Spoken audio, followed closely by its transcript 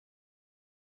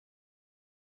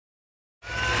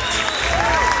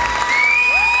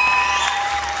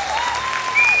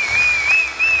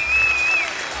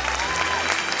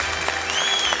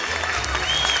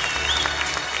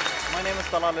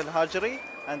Kamal Al-Hajri,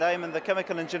 and I am in the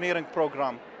chemical engineering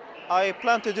program. I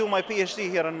plan to do my PhD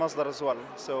here in Masdar as well,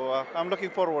 so I'm looking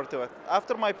forward to it.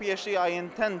 After my PhD, I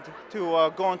intend to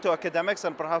go into academics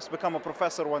and perhaps become a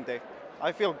professor one day.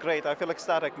 I feel great, I feel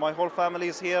ecstatic. My whole family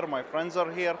is here, my friends are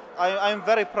here. I'm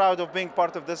very proud of being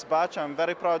part of this batch. I'm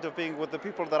very proud of being with the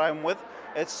people that I'm with.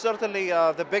 It's certainly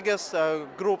the biggest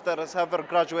group that has ever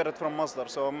graduated from Masdar,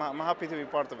 so I'm happy to be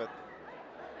part of it.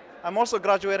 I'm also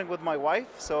graduating with my wife,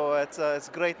 so it's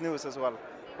great news as well.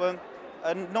 Well,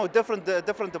 no, different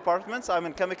departments. I'm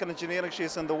in chemical engineering,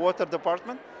 she's in the water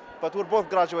department, but we're both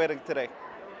graduating today.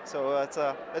 So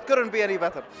it couldn't be any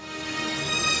better.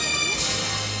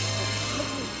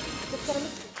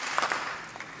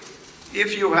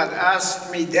 If you had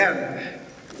asked me then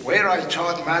where I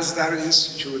thought Masdar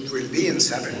Institute will be in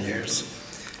 7 years,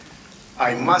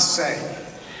 I must say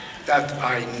that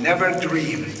I never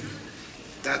dreamed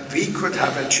that we could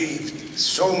have achieved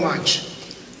so much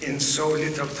in so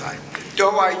little time.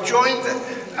 Though I joined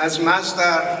as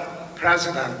Masdar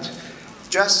president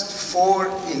just 4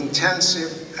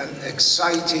 intensive and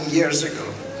exciting years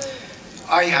ago,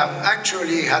 I have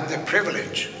actually had the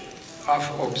privilege of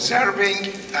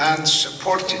observing and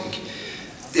supporting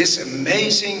this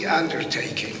amazing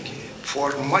undertaking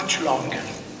for much longer,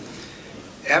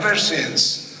 ever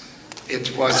since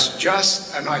it was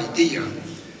just an idea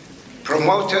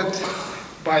promoted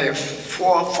by a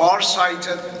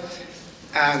far-sighted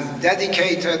and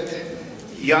dedicated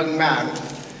young man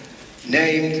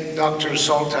named Dr.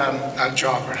 Sultan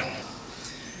Al-Jaber.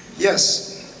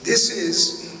 Yes, this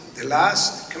is the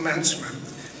last commencement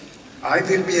I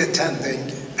will be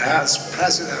attending as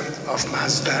president of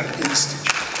Masdar Institute.